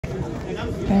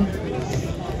Okay.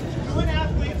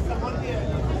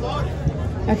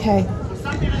 Okay.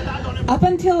 Up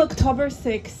until October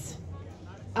 6th,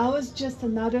 I was just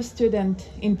another student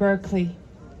in Berkeley.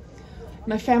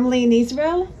 My family in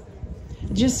Israel,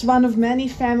 just one of many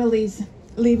families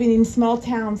living in small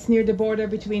towns near the border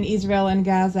between Israel and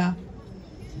Gaza.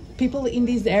 People in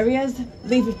these areas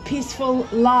live a peaceful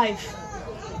life.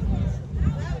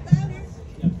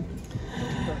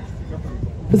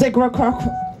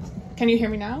 Can you hear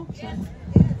me now? Okay.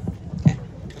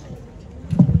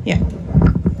 Yeah.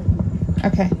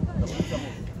 Okay.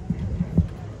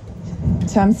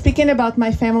 So I'm speaking about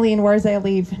my family and where they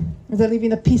live. They live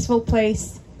in a peaceful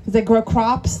place. They grow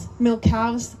crops, milk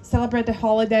cows, celebrate the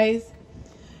holidays.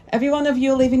 Every one of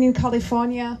you living in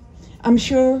California, I'm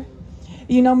sure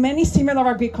you know many similar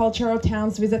agricultural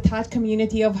towns with a tight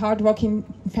community of hardworking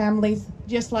families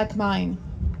just like mine.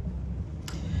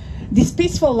 This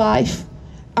peaceful life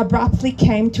abruptly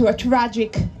came to a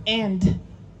tragic end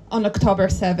on October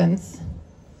 7th.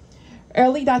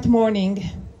 Early that morning,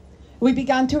 we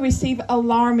began to receive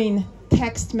alarming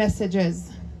text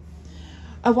messages.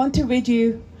 I want to read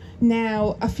you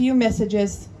now a few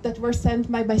messages that were sent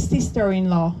by my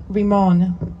sister-in-law,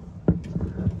 Rimon.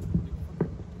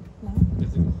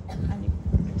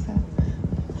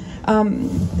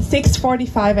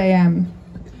 6:45 a.m.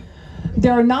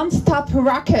 There are non-stop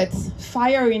rockets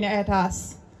firing at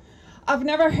us. I've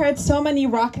never heard so many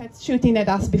rockets shooting at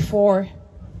us before.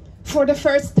 For the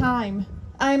first time,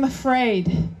 I'm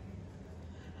afraid.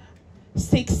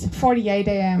 6:48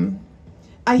 a.m.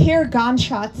 I hear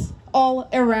gunshots all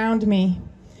around me.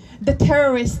 The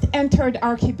terrorists entered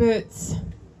our kibbutz.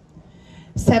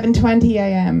 7:20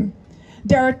 a.m.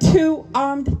 There are 2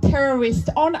 armed terrorists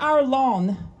on our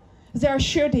lawn. They are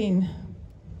shooting.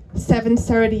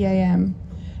 7:30 a.m.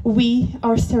 We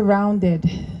are surrounded.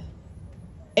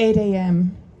 8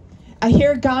 a.m. I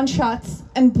hear gunshots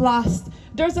and blast.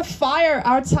 There's a fire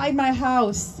outside my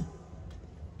house.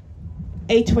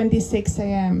 8:26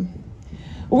 a.m.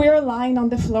 We're lying on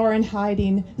the floor and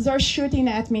hiding. They're shooting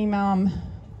at me, Mom.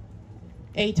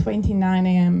 8:29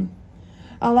 a.m.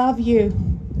 I love you.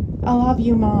 I love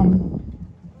you, Mom.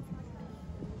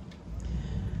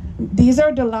 These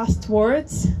are the last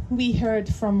words we heard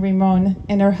from Rimon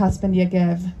and her husband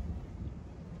Yegev.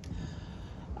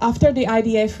 After the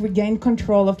IDF regained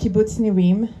control of Kibbutz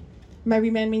Nirim, my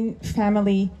remaining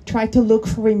family tried to look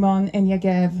for Rimon and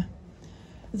Yegev.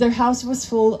 Their house was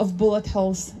full of bullet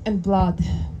holes and blood,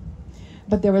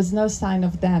 but there was no sign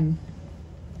of them.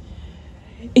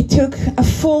 It took a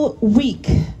full week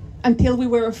until we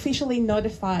were officially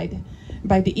notified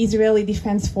by the Israeli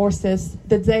Defense Forces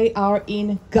that they are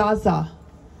in Gaza.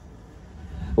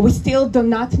 We still do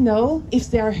not know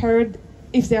if they are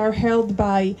held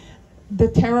by the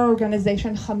terror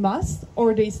organization Hamas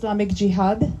or the Islamic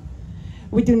Jihad.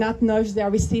 We do not know if they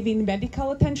are receiving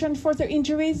medical attention for their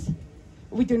injuries.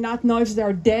 We do not know if they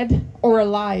are dead or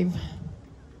alive.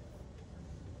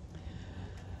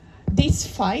 This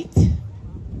fight,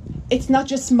 it's not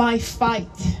just my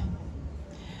fight.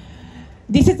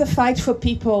 This is a fight for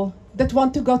people that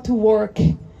want to go to work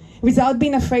without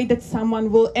being afraid that someone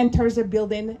will enter the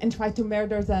building and try to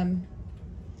murder them.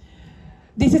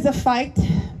 This is a fight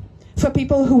for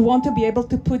people who want to be able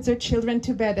to put their children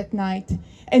to bed at night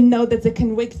and know that they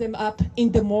can wake them up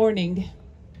in the morning.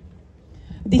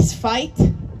 This fight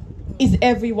is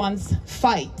everyone's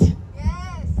fight.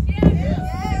 Yes.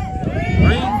 Yes.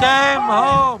 Bring them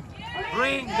home!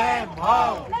 Bring them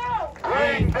home!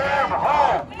 Bring them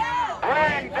home!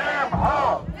 Bring them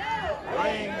home!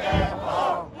 Bring them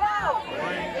home!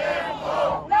 Bring them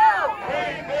home!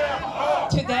 Bring them home!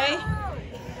 Today,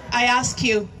 I ask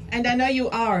you, and I know you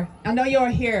are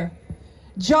here,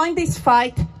 join this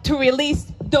fight to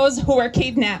release those who were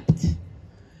kidnapped.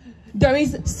 There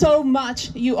is so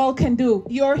much you all can do.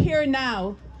 You're here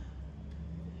now.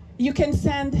 You can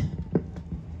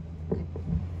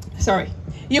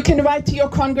write to your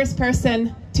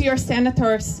congressperson, to your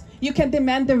senators. You can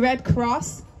demand the Red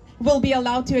Cross will be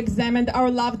allowed to examine our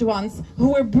loved ones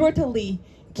who were brutally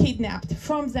kidnapped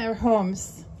from their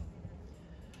homes.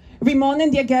 Rimon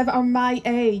and Yegev are my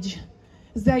age.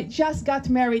 They just got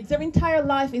married. Their entire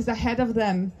life is ahead of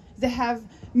them. They have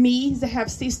me, they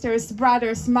have sisters,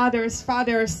 brothers, mothers,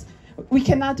 fathers. We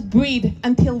cannot breathe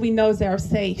until we know they are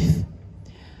safe.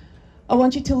 I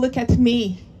want you to look at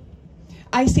me.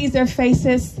 I see their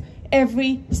faces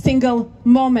every single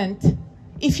moment.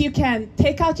 If you can,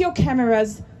 take out your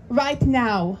cameras right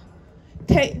now.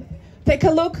 Take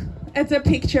a look at the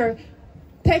picture.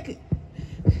 Take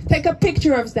a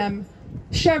picture of them.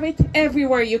 Share it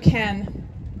everywhere you can.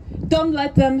 Don't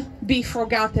let them be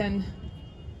forgotten.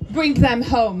 Bring them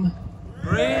home.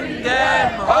 Bring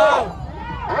them home.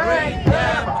 Bring